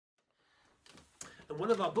And one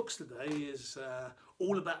of our books today is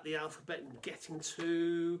all about the alphabet and getting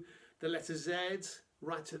to the letter Z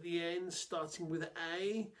right at the end, starting with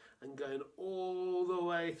A and going all the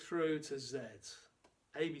way through to Z.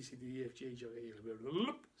 A, B, C, D, E, F, G, H, I, J,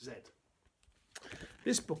 K, Z.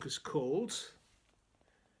 This book is called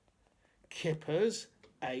Kippers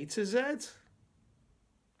A to Z.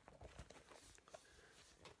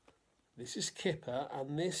 This is Kipper,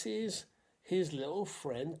 and this is his little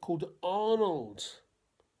friend called Arnold.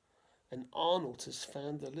 And Arnold has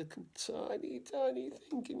found a little tiny thing.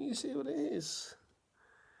 Can you see what it is?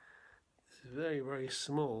 It's very, very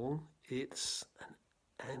small. It's an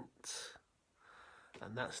ant.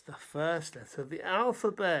 And that's the first letter of the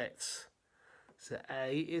alphabet. So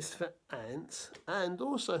A is for ant and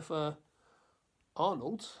also for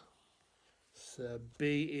Arnold. So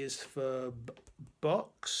B is for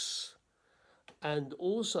box and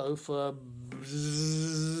also for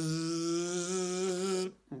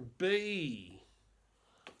B.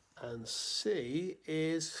 And C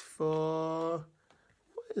is for,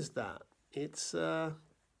 what is that? It's a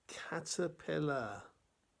caterpillar.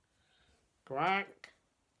 Quack,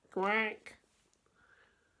 quack.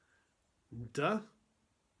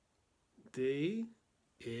 D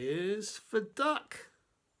is for duck.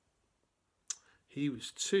 He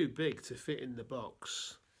was too big to fit in the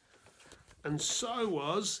box. And so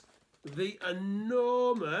was the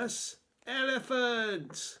enormous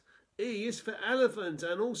elephant. E is for elephant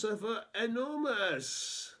and also for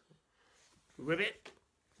enormous. Ribbit,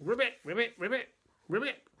 ribbit, ribbit, ribbit,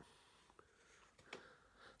 ribbit.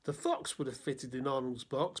 The fox would have fitted in Arnold's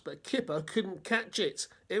box, but Kipper couldn't catch it.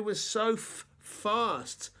 It was so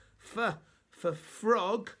fast. For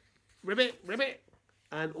frog, ribbit, ribbit,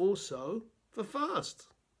 and also for fast.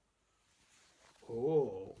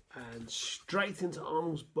 Oh, and straight into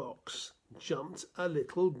Arnold's box jumped a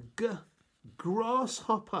little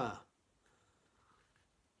grasshopper.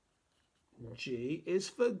 G is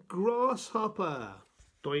for grasshopper.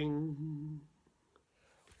 Doing.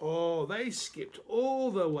 Oh, they skipped all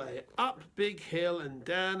the way up Big Hill and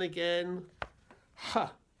down again. H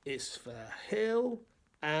is for hill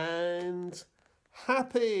and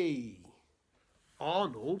happy.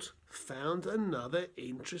 Arnold found another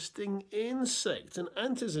interesting insect. An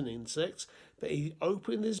ant is an insect, but he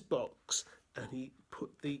opened his box and he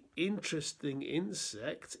put the interesting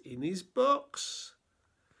insect in his box.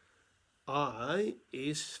 I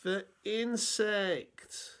is for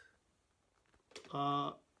insect.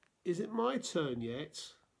 Is it my turn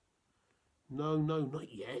yet? No,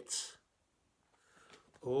 not yet.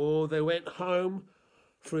 Oh, they went home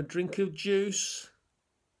for a drink of juice.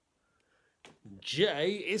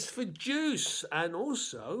 J is for juice and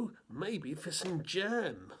also maybe for some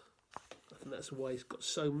jam. I think that's why it's got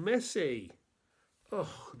so messy.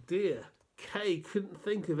 Oh dear. K couldn't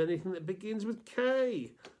think of anything that begins with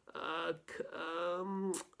K.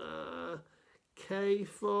 K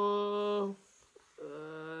for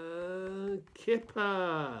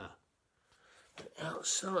Kipper.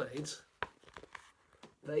 Outside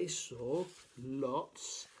they saw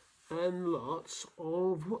lots and lots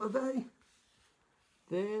of, what are they?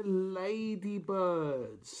 They're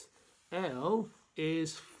ladybirds. L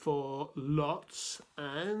is for lots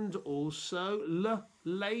and also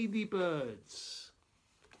ladybirds.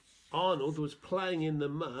 Arnold was playing in the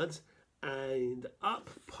mud and up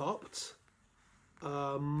popped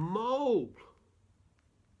a mole.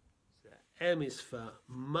 So M is for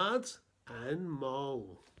mud and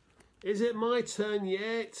mole. Is it my turn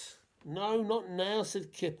yet? No, not now,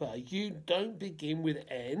 said Kipper. You don't begin with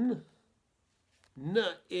N. N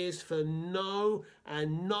is for no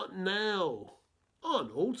and not now.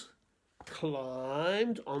 Arnold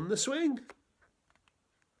climbed on the swing.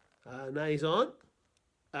 Now he's on.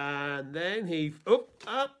 And then he up,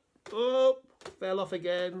 fell off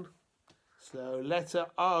again. So letter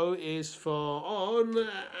O is for on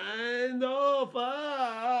and off.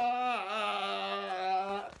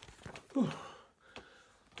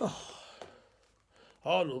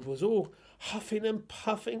 Arnold was all huffing and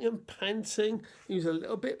puffing and panting. He was a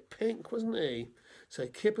little bit pink, wasn't he? So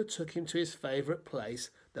Kipper took him to his favourite place,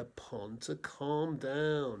 the pond, to calm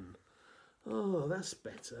down. Oh, that's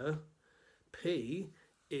better. P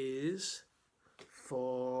is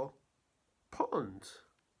for pond.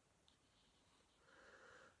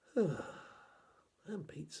 And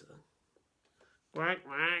pizza. Quack,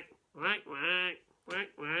 quack, quack, quack, quack,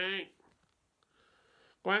 quack.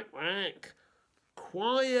 Quack, quack.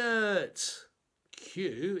 Quiet.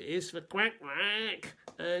 Q is for quack, quack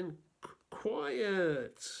and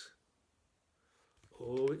quiet.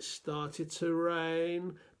 Oh, it started to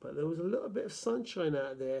rain, but there was a little bit of sunshine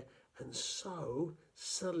out there, And so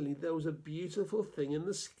suddenly there was a beautiful thing in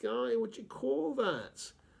the sky. What do you call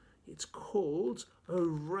that? It's called a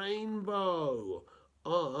rainbow.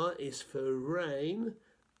 R is for rain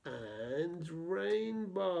and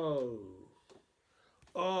rainbow.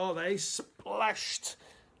 Oh, they splashed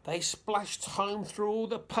home through all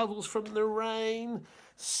the puddles from the rain.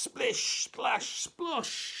 Splish, splash,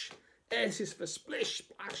 splosh. S is for splish,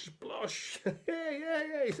 splash, splosh.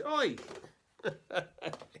 Yes, oi.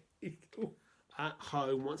 At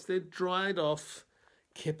home, once they'd dried off,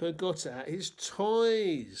 Kipper got out his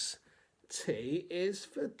toys. T is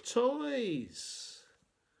for toys.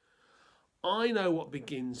 I know what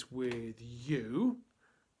begins with U,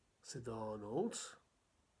 said Arnold.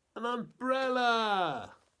 An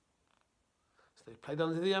umbrella. So they played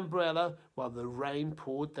under the umbrella while the rain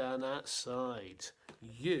poured down outside.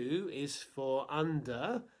 U is for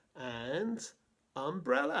under and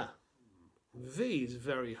umbrella. V is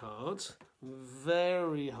very hard.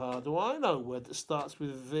 Very hard. Oh, I know a word that starts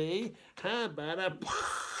with V. How about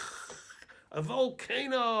a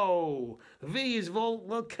volcano? V is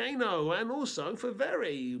volcano and also for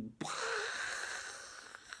very.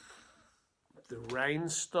 The rain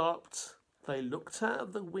stopped. They looked out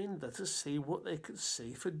of the window to see what they could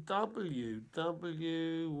see for W.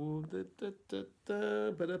 W.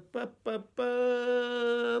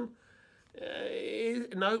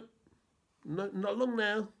 No, not long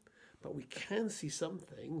now. But we can see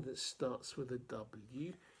something that starts with a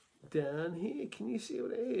W down here. Can you see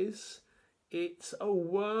what it is? It's a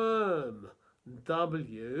worm.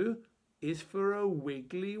 W is for a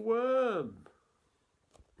wiggly worm.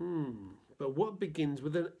 But what begins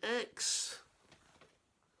with an X?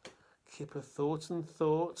 Kipper thought and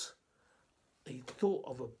thought. He thought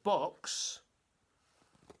of a box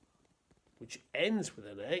which ends with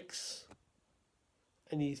an X.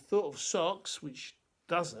 And he thought of socks which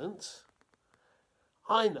doesn't.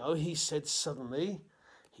 I know, he said suddenly.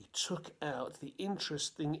 He took out the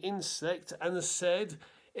interesting insect and said,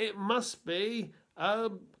 it must be a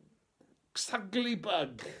ugly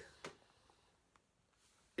bug.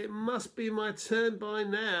 It must be my turn by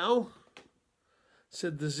now,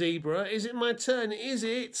 said the zebra. Is it my turn? Is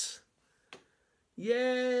it?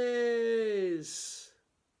 Yes.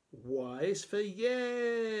 Y is for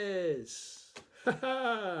yes. Ha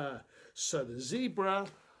ha. So the zebra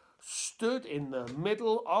stood in the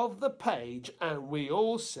middle of the page and we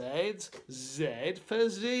all said Z for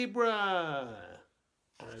zebra.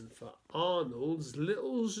 And for Arnold's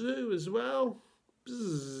little zoo as well.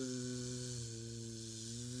 Bzzz.